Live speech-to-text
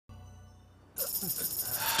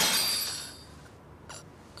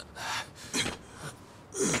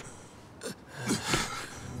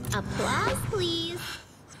Applause, please.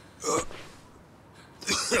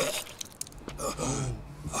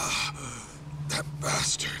 That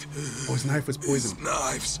bastard. Oh, his knife was poisoned. His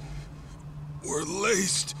knives were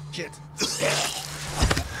laced. Shit.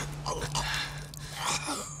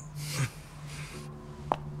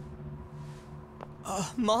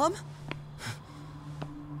 Mom?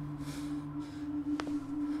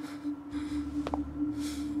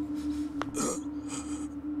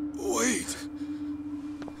 Wait.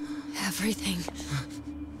 Everything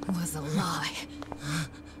was a lie.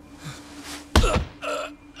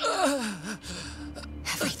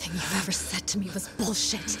 Everything you've ever said to me was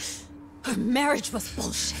bullshit. Our marriage was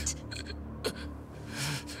bullshit. I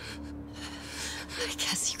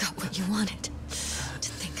guess you got what you wanted.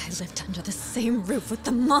 To think I lived under the same roof with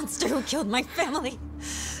the monster who killed my family.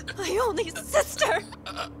 My only sister.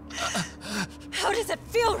 How does it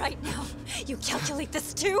feel right now? You calculate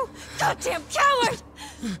this too? Goddamn coward!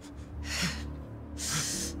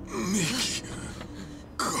 Miki,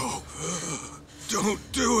 go. Don't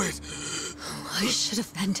do it. I should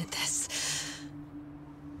have ended this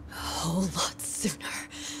a whole lot sooner.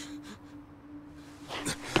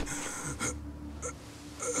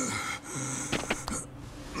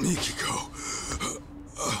 Mikiko.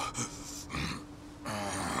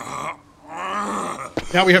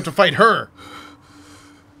 Now we have to fight her.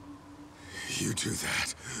 You do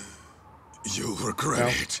that, you'll regret No?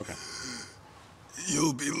 it. Okay.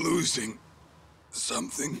 You'll be losing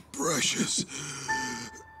something precious.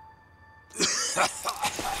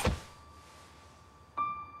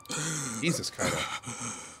 Jesus, Kaito.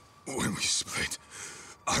 When we split,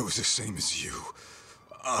 I was the same as you.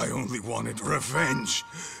 I only wanted revenge.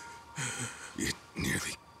 It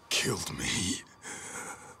nearly killed me.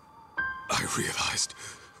 I realized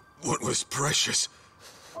what was precious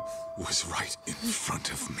was right in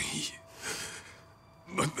front of me.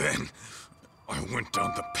 But then, I went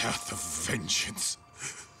down the path of vengeance.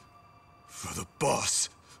 For the boss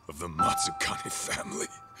of the Matsukane family.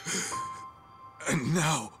 And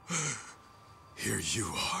now, here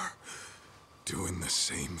you are, doing the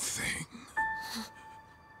same thing.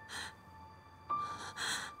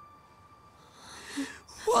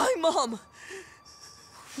 Why, Mom?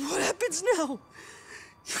 What happens now?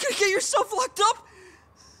 You're gonna get yourself locked up?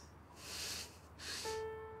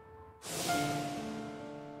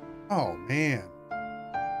 Oh, man.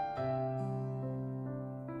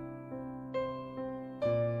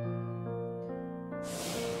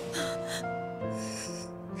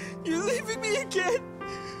 You're leaving me again?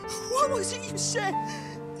 What was it you said?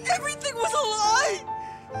 Everything was a lie!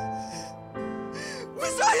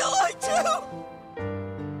 Was I a lie too?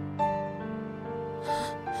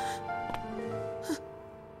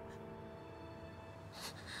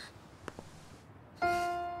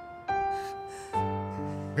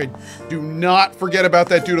 Okay, do not forget about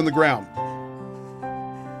that dude on the ground.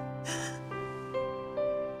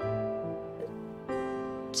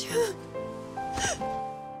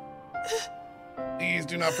 Please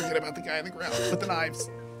do not forget about the guy on the ground with the knives.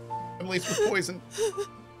 I'm laced with poison.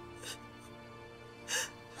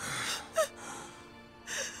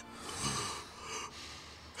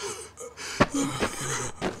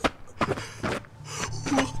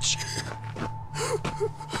 Watch.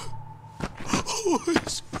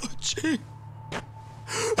 Always watching.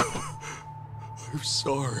 I'm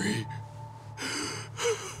sorry.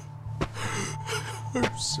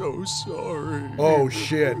 I'm so sorry. Oh,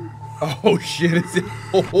 shit. Oh, shit. Is it?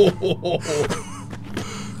 Oh.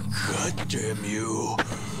 God damn you.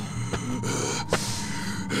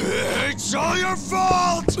 It's all your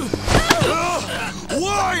fault!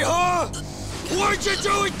 Why, huh? What'd you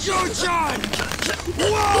do with Joe-chan?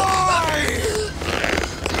 Why?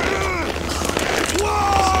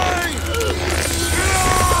 Why?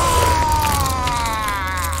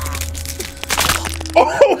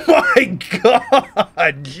 Oh, my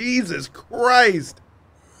God. Jesus Christ.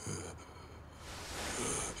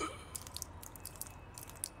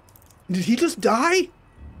 Did he just die?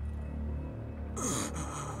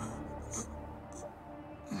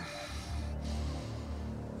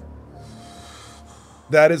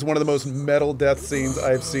 That is one of the most metal death scenes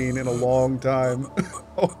I've seen in a long time.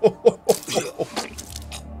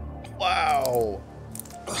 Wow.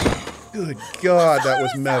 Good God, that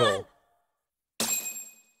was metal.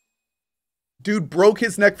 Dude broke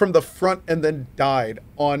his neck from the front and then died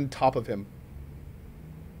on top of him.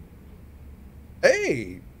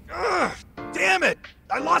 Hey. Ugh, damn it!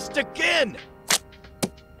 I lost again!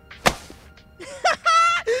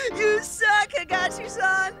 You suck,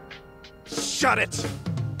 Higashi-san! Shut it!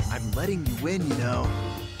 I'm letting you win, you know.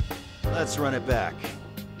 Let's run it back.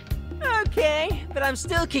 Okay, but I'm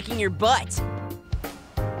still kicking your butt.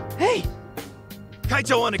 Hey!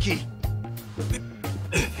 Kaito Aniki!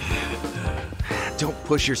 Don't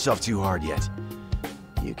push yourself too hard yet.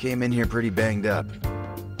 You came in here pretty banged up.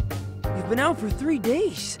 You've been out for 3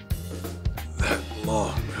 days. That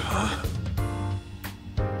long, huh?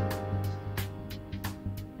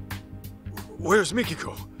 Where's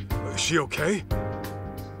Mikiko? Is she okay?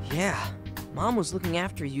 Yeah, Mom was looking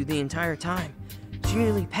after you the entire time. She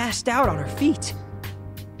nearly passed out on her feet.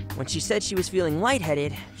 When she said she was feeling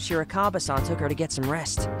lightheaded, Shirakawa-san took her to get some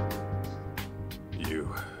rest.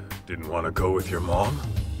 You didn't want to go with your mom?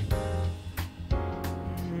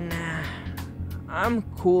 Nah, I'm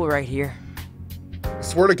cool right here. I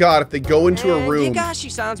swear to God, if they go into a room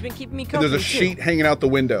Yagashi-san's been keeping me and company there's a sheet hanging out the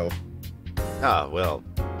window. Ah, well,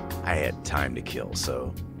 I had time to kill,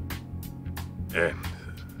 so... And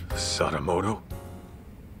Sadamoto?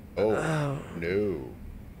 Oh, no.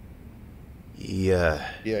 Yeah,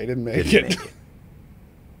 he didn't make it.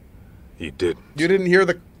 He didn't. You didn't hear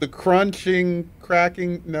the crunching,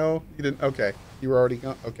 cracking? No, you didn't. Okay, you were already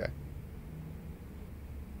gone. Okay.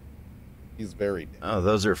 He's very dead. Oh,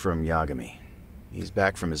 those are from Yagami. He's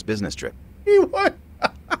back from his business trip. He what?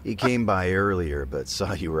 He came by earlier, but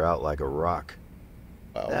saw you were out like a rock.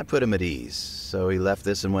 Wow. That put him at ease, so he left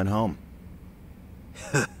this and went home.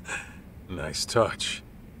 Nice touch.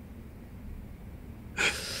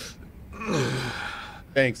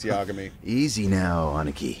 Thanks, Yagami. Easy now,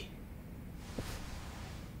 Aniki.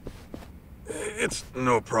 It's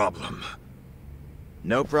no problem.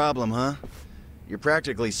 No problem, huh? You're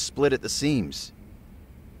practically split at the seams.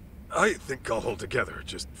 I think I'll hold together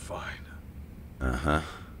just fine. Uh-huh.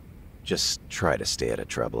 Just try to stay out of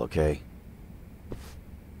trouble, okay?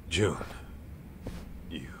 June,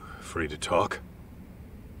 you free to talk?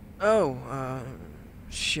 Oh,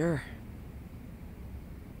 sure.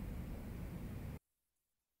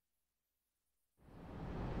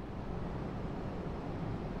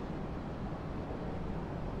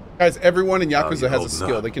 Guys, everyone in Yakuza you has a holding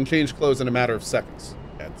skill. up? They can change clothes in a matter of seconds.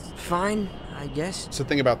 That's Fine, I guess. it's a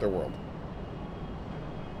thing about their world.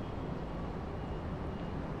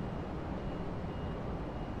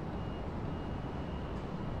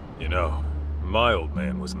 You know, my old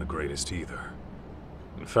man wasn't the greatest either.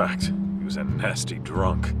 In fact, he was a nasty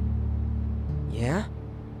drunk. Yeah?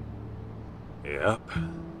 Yep.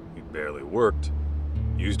 He barely worked.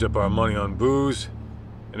 Used up our money on booze,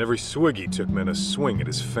 and every swig he took meant a swing at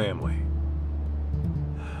his family.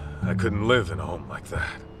 I couldn't live in a home like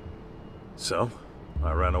that. So,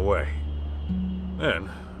 I ran away. Then,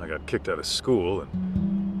 I got kicked out of school,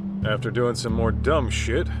 and after doing some more dumb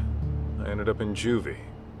shit, I ended up in juvie.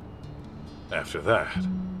 After that,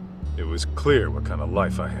 it was clear what kind of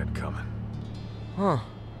life I had coming. Huh.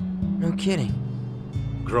 No kidding.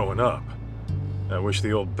 Growing up, I wish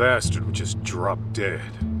the old bastard would just drop dead.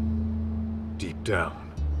 Deep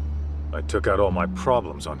down, I took out all my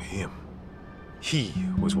problems on him. He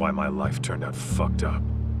was why my life turned out fucked up.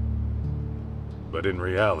 But in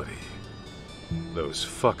reality, those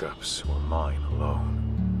fuck-ups were mine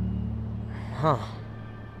alone. Huh.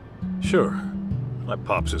 Sure, my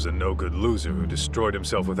pops was a no-good loser who destroyed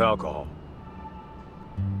himself with alcohol.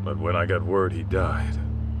 But when I got word he died,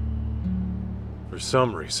 for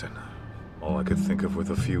some reason, all I could think of were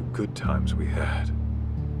the few good times we had.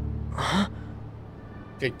 Huh?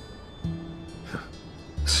 Okay.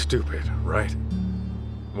 Stupid, right?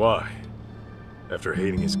 Why? After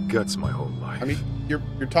hating his guts my whole life. I mean, you're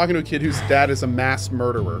talking to a kid whose dad is a mass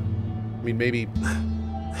murderer. I mean, maybe.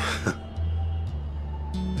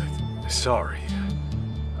 Sorry.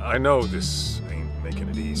 I know this ain't making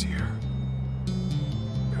it easier.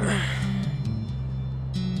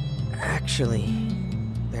 Actually,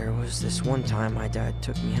 there was this one time my dad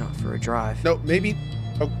took me out for a drive. No, maybe.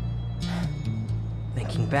 Oh,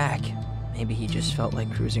 Thinking back, maybe he just felt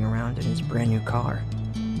like cruising around in his brand new car.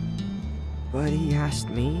 But he asked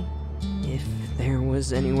me if there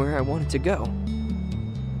was anywhere I wanted to go.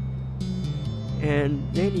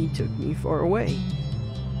 And then he took me far away,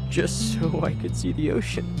 just so I could see the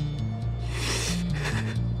ocean.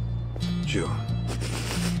 June,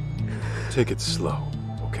 take it slow,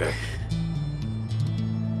 okay?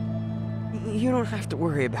 You don't have to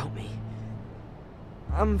worry about me.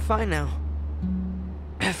 I'm fine now.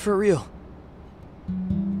 For real.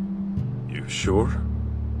 You sure?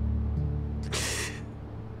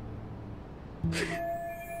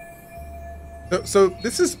 so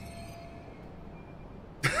this is.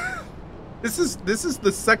 This is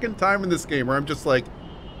the second time in this game where I'm just like,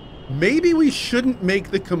 maybe we shouldn't make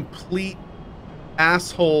the complete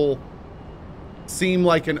asshole seem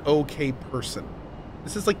like an okay person.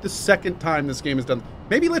 This is like the second time this game is done.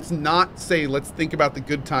 Maybe let's not say, let's think about the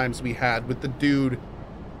good times we had with the dude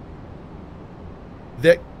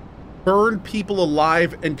that burned people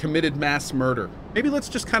alive and committed mass murder. Maybe let's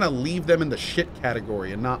just kind of leave them in the shit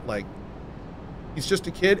category and not like, he's just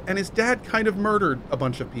a kid and his dad kind of murdered a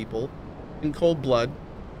bunch of people in cold blood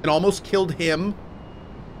and almost killed him.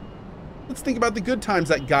 Let's think about the good times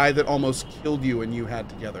that guy that almost killed you and you had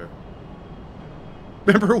together.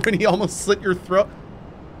 Remember when he almost slit your throat?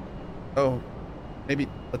 Oh, maybe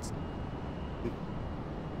let's...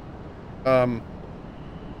 Okay.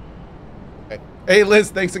 Hey,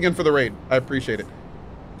 Liz, thanks again for the raid. I appreciate it.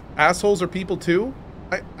 Assholes are people too?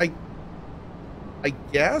 I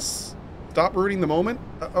guess? Stop ruining the moment?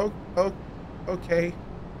 Okay.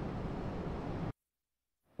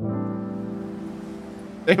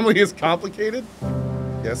 Family is complicated?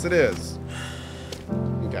 Yes, it is.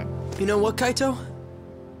 Okay. You know what, Kaito?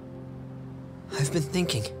 I've been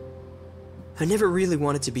thinking. I never really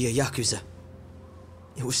wanted to be a Yakuza.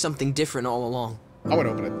 It was something different all along. I want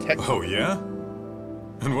to open a tech. Oh, yeah?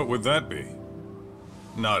 And what would that be?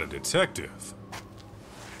 Not a detective.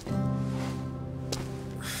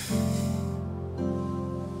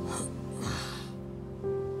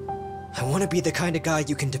 I want to be the kind of guy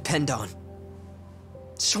you can depend on.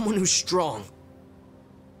 Someone who's strong.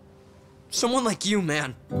 Someone like you,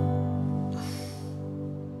 man.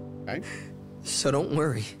 Okay. So don't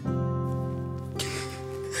worry.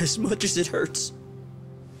 As much as it hurts,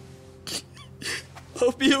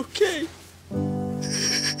 I'll be okay.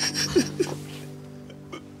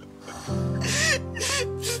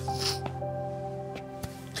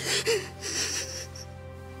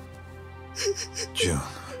 June.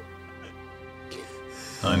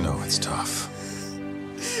 I know it's tough.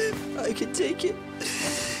 I can take it.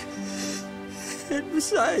 And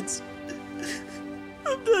besides,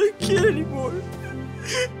 I'm not a kid anymore.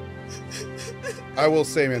 I will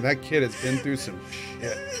say, man, that kid has been through some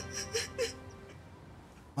shit.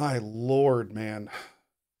 My lord, man.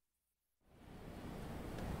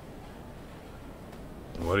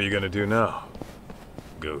 What are you gonna do now?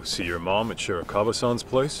 Go see your mom at Shirakawa-san's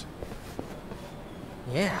place?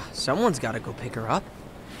 Yeah, someone's gotta go pick her up.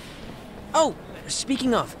 Oh,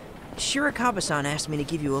 speaking of, Shirakawa-san asked me to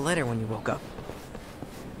give you a letter when you woke up.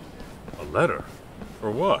 A letter?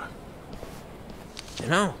 For what? You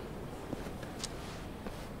know.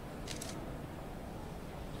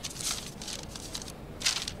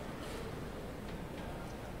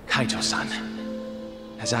 Kaito-san,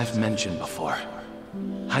 as I've mentioned before,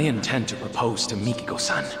 I intend to propose to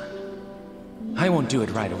Mikiko-san. I won't do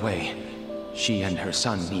it right away. She and her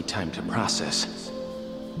son need time to process.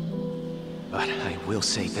 But I will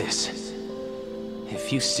say this.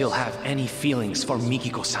 If you still have any feelings for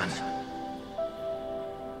Mikiko-san,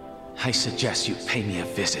 I suggest you pay me a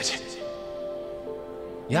visit.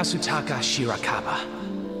 Yasutaka Shirakawa.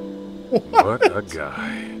 What a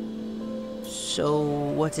guy. So,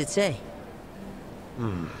 what's it say?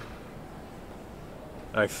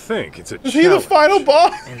 I think it's a Is he the challenge. final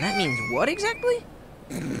boss? And that means what exactly?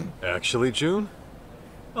 Actually, June,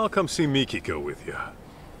 I'll come see Mikiko with you.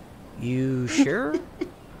 You sure?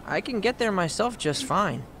 I can get there myself just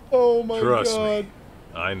fine. Oh my Trust god. me,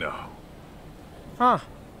 I know. Huh.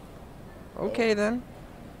 Okay then.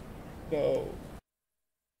 No.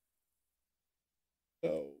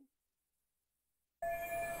 No.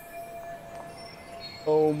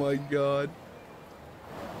 Oh my god.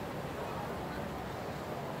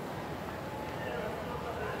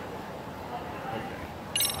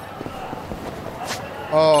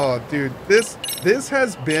 Oh, dude, this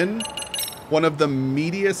has been one of the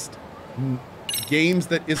meatiest games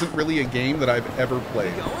that isn't really a game that I've ever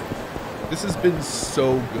played. This has been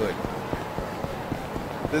so good.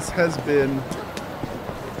 This has been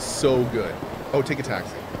so good. Oh, take a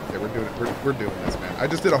taxi. Okay, we're doing it. We're doing this, man. I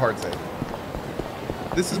just did a hard save.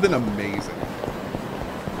 This has been amazing.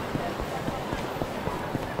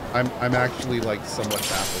 I'm actually like somewhat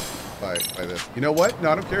baffled by this. You know what?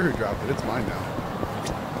 No, I don't care who dropped it. It's mine now.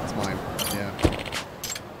 It's mine. Yeah.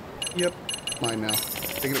 Yep. Mine now.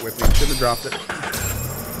 Taking it with me. Shouldn't have dropped it.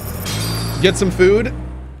 Get some food.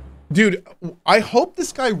 Dude, I hope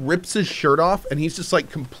this guy rips his shirt off and he's just like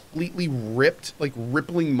completely ripped, like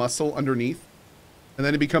rippling muscle underneath. And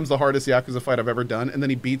then it becomes the hardest Yakuza fight I've ever done. And then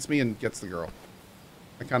he beats me and gets the girl.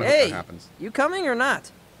 I kind of hope that happens. You coming or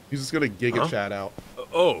not? He's just going to Giga Chat out.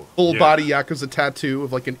 Oh, Full yeah. body Yakuza tattoo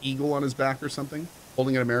of like an eagle on his back or something.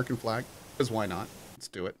 Holding an American flag. Because why not? Let's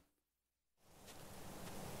do it.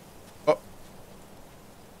 Oh.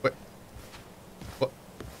 What? What?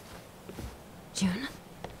 June,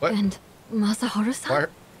 What? And Masaharu-san? Why?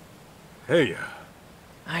 Hey,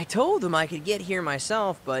 I told him I could get here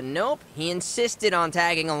myself, but nope, he insisted on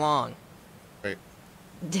tagging along. Wait.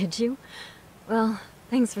 Did you? Well,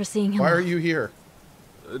 thanks for seeing him. Why off. are you here?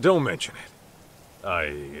 don't mention it.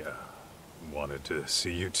 I wanted to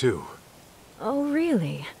see you too. Oh,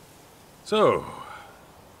 really? So,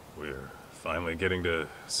 we're finally getting to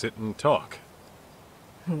sit and talk.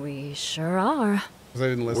 We sure are. Because I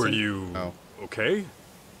didn't listen. Were you Oh. okay?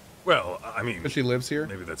 Well, I mean, Because she lives here?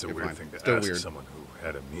 maybe that's a Okay, weird fine. thing to Still ask weird. someone who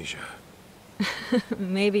had amnesia.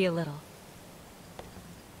 Maybe a little.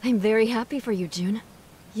 I'm very happy for you, June.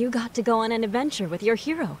 You got to go on an adventure with your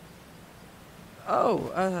hero.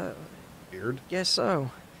 Oh, Weird. guess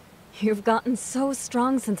so. You've gotten so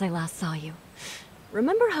strong since I last saw you.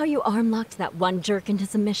 Remember how you arm-locked that one jerk into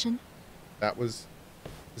submission? That was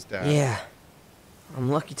his dad. Yeah. I'm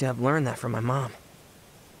lucky to have learned that from my mom.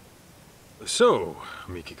 So,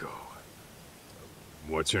 Mikiko,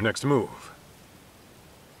 what's your next move?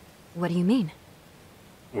 What do you mean?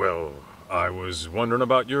 Well, I was wondering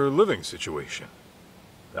about your living situation.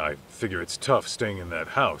 I figure it's tough staying in that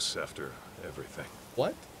house after everything.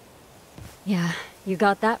 What? Yeah, you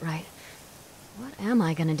got that right. What am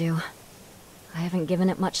I gonna do? I haven't given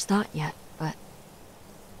it much thought yet, but...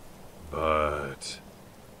 But...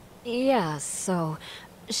 Yeah, so...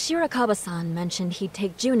 Shirakawa-san mentioned he'd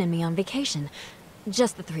take June and me on vacation.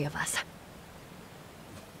 Just the three of us.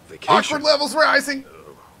 Vacation? Awkward levels rising!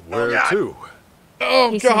 Where to?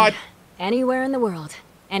 Oh, He God! said, anywhere in the world,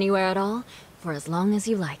 anywhere at all, for as long as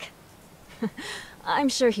you like. I'm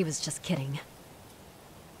sure he was just kidding.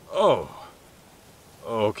 Oh.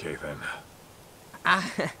 Okay, then.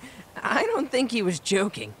 I don't think he was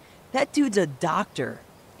joking. That dude's a doctor.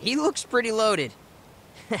 He looks pretty loaded.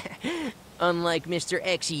 Unlike Mr.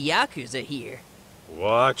 Ex-Yakuza here.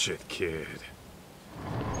 Watch it, kid.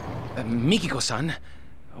 Mikiko-san,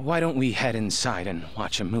 why don't we head inside and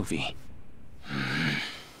watch a movie?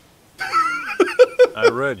 I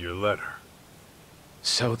read your letter.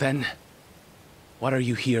 So then, what are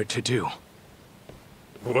you here to do?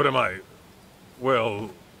 What am I... Well...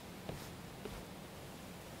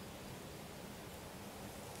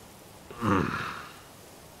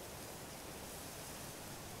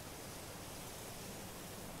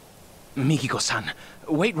 Mikiko-san,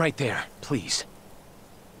 wait right there, please.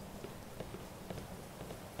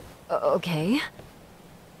 Okay.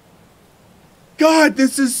 God,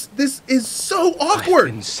 this is so I've awkward!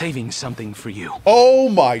 been saving something for you. Oh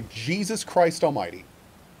my Jesus Christ almighty.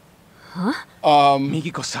 Huh?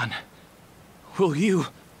 Mikiko-san, will you...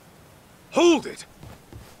 Hold it!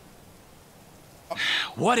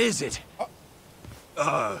 What is it?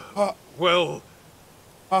 Well...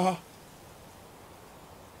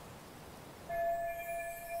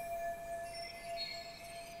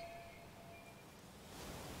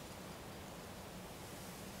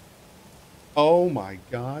 Oh my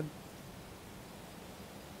God.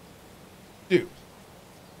 Dude.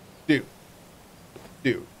 Dude.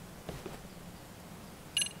 Dude.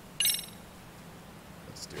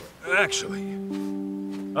 Let's do it. Actually,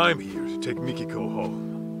 I'm here to take Mikiko home.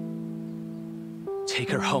 Take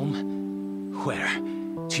her home? Where?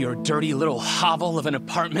 To your dirty little hovel of an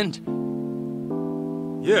apartment?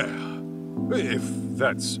 Yeah, if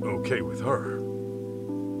that's okay with her.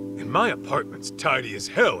 And my apartment's tidy as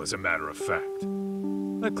hell, as a matter of fact.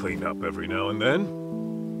 I clean up every now and then.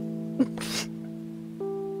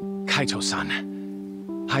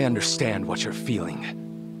 Kaito-san, I understand what you're feeling.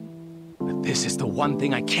 But this is the one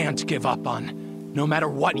thing I can't give up on, no matter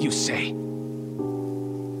what you say.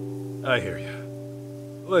 I hear you.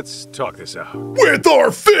 Let's talk this out. With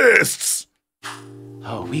our fists!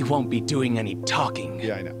 Oh, we won't be doing any talking.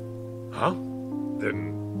 Yeah, I know. Huh?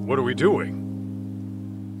 Then what are we doing?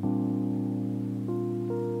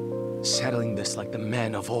 Settling this like the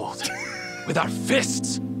men of old. With our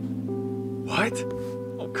fists! What?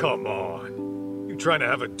 Oh, come on. You trying to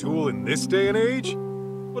have a duel in this day and age?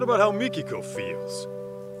 What about how Mikiko feels?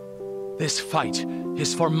 This fight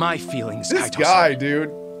is for my feelings, This Kaito-san. guy,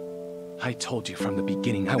 dude. I told you from the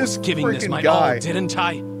beginning I This was giving this frickin' my guy. all, didn't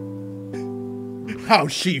I? How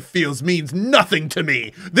she feels means nothing to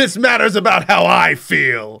me. This matters about how I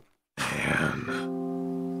feel.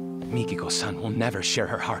 Mikiko-san will never share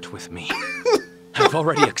her heart with me. I've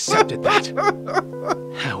already accepted that.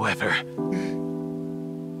 However,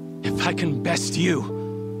 if I can best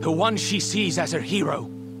you, the one she sees as her hero,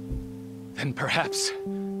 then perhaps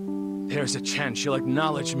there's a chance she'll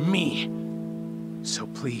acknowledge me. So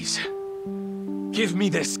please, give me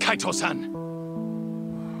this, Kaito-san.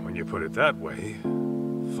 When you put it that way,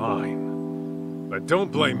 fine. But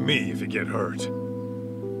don't blame me if you get hurt.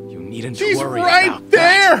 needn't She's worry right about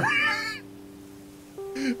there! that.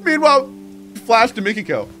 Meanwhile, flash to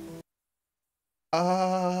Mikiko. I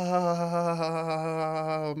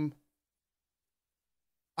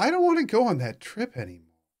don't want to go on that trip anymore.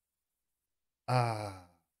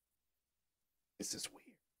 This is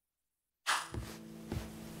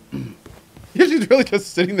weird. Yeah, she's really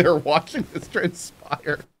just sitting there watching this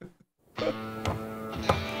transpire.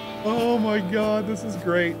 Oh my god, this is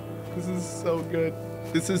great. This is so good.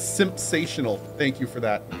 This is sensational. Thank you for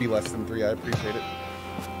that. Be less than 3. I appreciate it.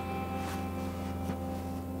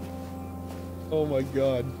 Oh my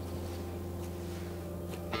god.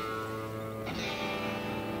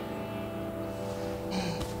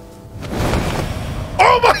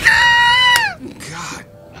 Oh my god! God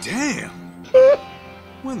damn.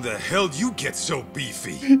 When the hell did you get so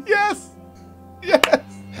beefy? Yes! Yes!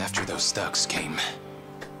 After those thugs came,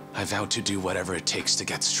 I vowed to do whatever it takes to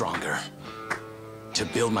get stronger. To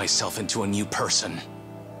build myself into a new person.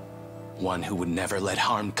 One who would never let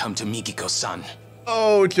harm come to Mikiko-san.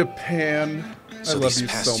 Oh, Japan. So I love these you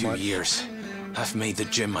past so 2 much. years, I've made the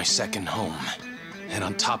gym my second home. And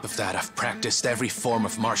on top of that, I've practiced every form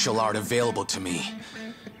of martial art available to me.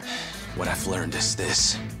 What I've learned is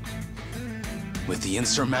this. With the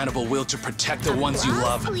insurmountable will to protect the ones you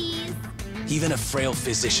love, even a frail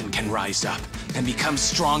physician can rise up and become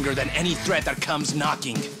stronger than any threat that comes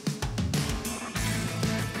knocking.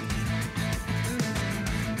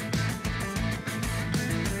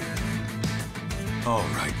 All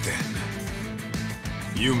right then.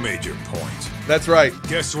 You made your point. That's right.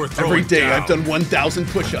 Guess we're throwing Every day down. I've done 1,000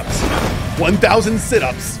 push-ups, 1,000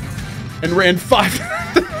 sit-ups, and ran 5.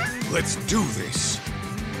 Let's do this.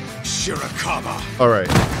 Shirakawa. All right.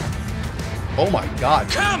 Oh my god.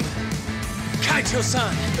 Come!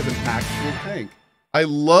 Kaito-san! Of an actual tank. I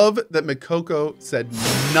love that Mikoko said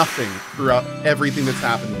nothing throughout everything that's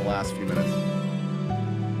happened in the last few minutes.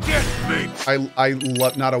 Get me! I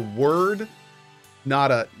love not a word,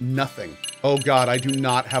 not a nothing. Oh god, I do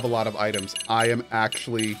not have a lot of items. I am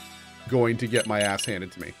actually going to get my ass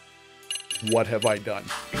handed to me. What have I done?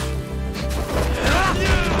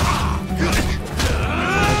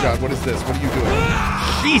 Oh god, what is this? What are you doing?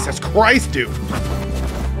 Jesus Christ, dude!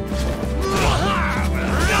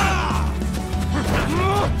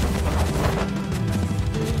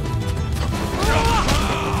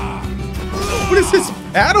 What is this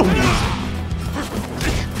battle music?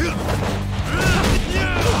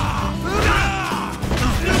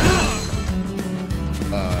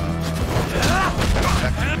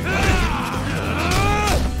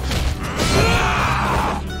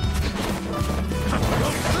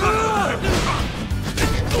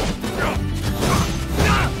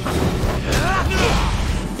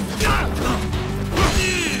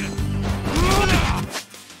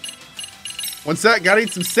 One sec, gotta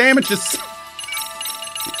eat some sandwiches.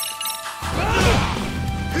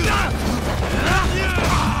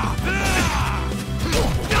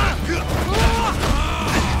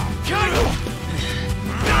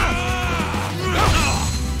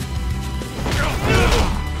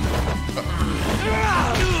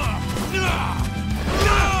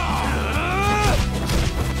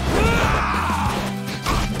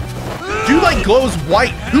 Dude, like, glows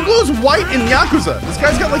white. Who glows white in Yakuza? This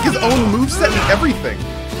guy's got, like, his own moveset and everything.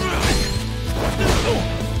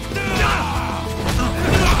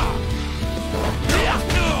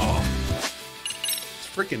 This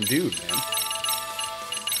freaking dude, man.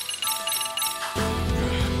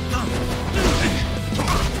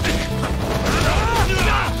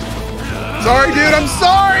 Sorry, dude. I'm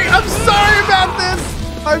sorry. I'm sorry about this.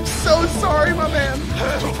 I'm so sorry, my man.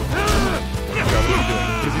 What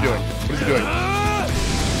is he doing? What is he doing?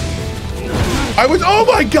 I was, oh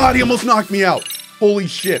my god, he almost knocked me out. Holy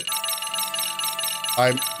shit.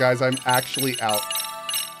 Guys, I'm actually out.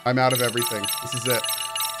 I'm out of everything. This is it.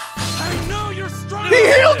 I know you're strong. He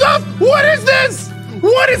healed up! What is this?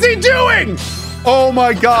 What is he doing? Oh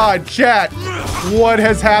my god, chat. What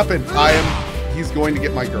has happened? He's going to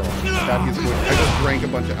get my girl. That he's going, I just drank a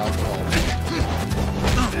bunch of alcohol.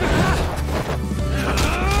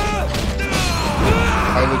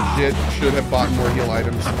 I legit should have bought more heal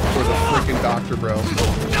items for the freaking doctor, bro. I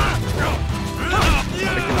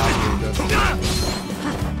cannot believe this. That is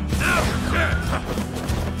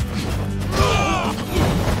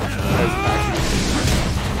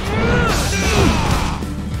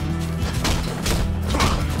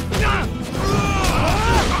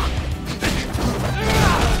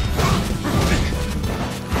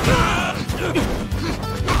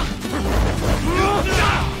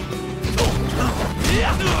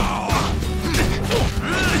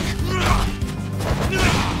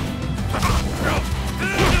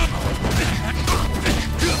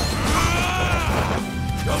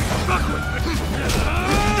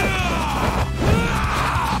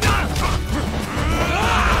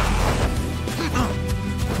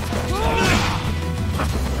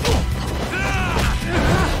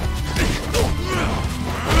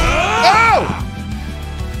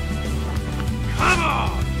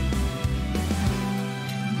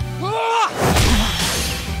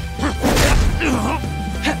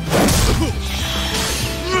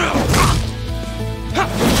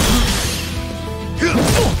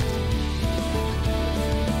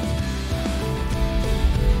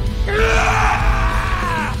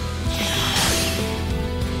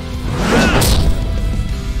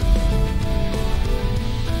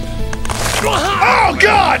Oh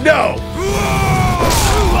God, no!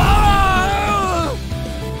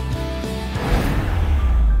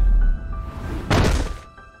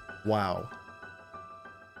 Wow.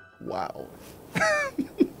 Wow.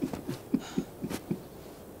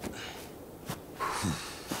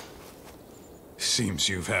 Seems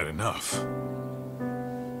you've had enough.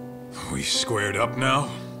 We squared up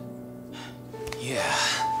now? Yeah.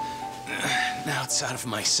 Now it's out of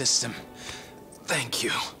my system. Thank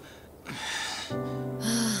you.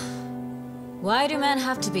 Why do men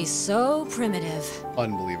have to be so primitive?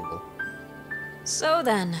 Unbelievable. So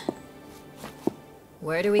then,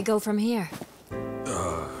 where do we go from here?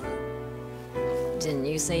 Didn't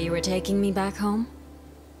you say you were taking me back home?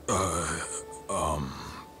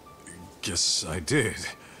 Guess I did.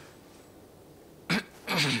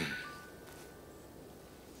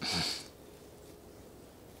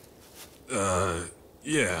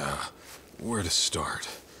 Yeah. Where to start?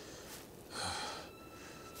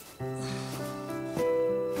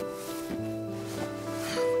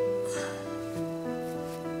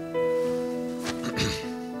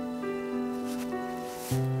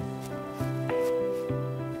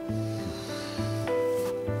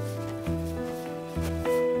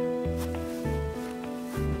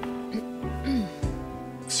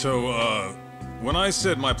 So, when I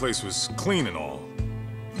said my place was clean and all,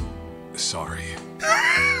 sorry.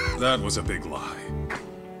 That was a big lie.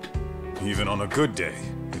 Even on a good day,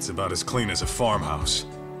 it's about as clean as a farmhouse.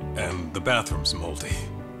 And the bathroom's moldy.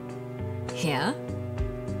 Yeah?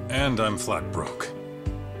 And I'm flat broke.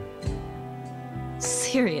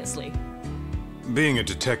 Seriously? Being a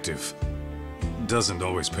detective doesn't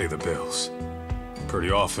always pay the bills. Pretty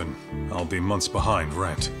often, I'll be months behind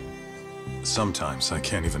rent. Sometimes I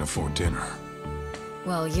can't even afford dinner.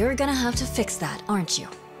 Well, you're gonna have to fix that, aren't you?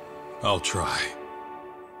 I'll try.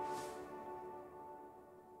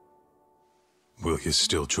 Will you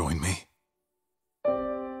still join me?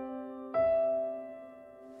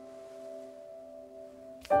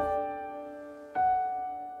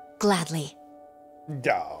 Gladly.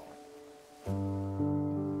 Oh.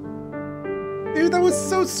 Dude, that was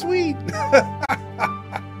so sweet.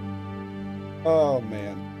 Oh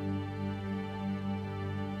man.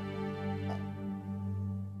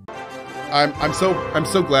 I'm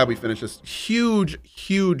so glad we finished this.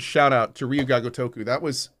 Huge shout out to Ryuga Gotoku. That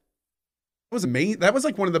was amazing. That was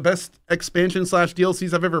like one of the best expansion /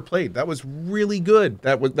 DLCs I've ever played. That was really good.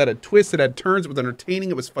 That had twists, it had turns, it was entertaining,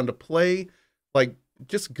 it was fun to play. Like,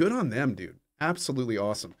 just good on them, dude. Absolutely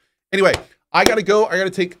awesome. Anyway, I gotta go. I gotta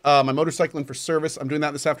take my motorcycle in for service. I'm doing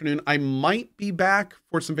that this afternoon. I might be back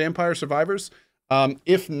for some Vampire Survivors.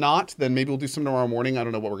 If not, then maybe we'll do some tomorrow morning. I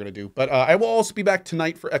don't know what we're going to do. But I will also be back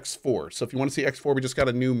tonight for X4. So if you want to see X4, we just got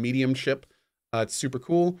a new medium ship. It's super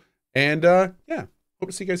cool. And yeah, hope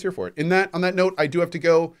to see you guys here for it. On that note, I do have to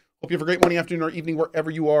go. Hope you have a great morning, afternoon, or evening,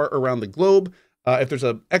 wherever you are around the globe. If there's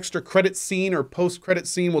an extra credit scene or post-credit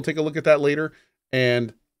scene, we'll take a look at that later.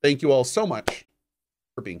 And thank you all so much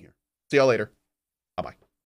for being here. See y'all later.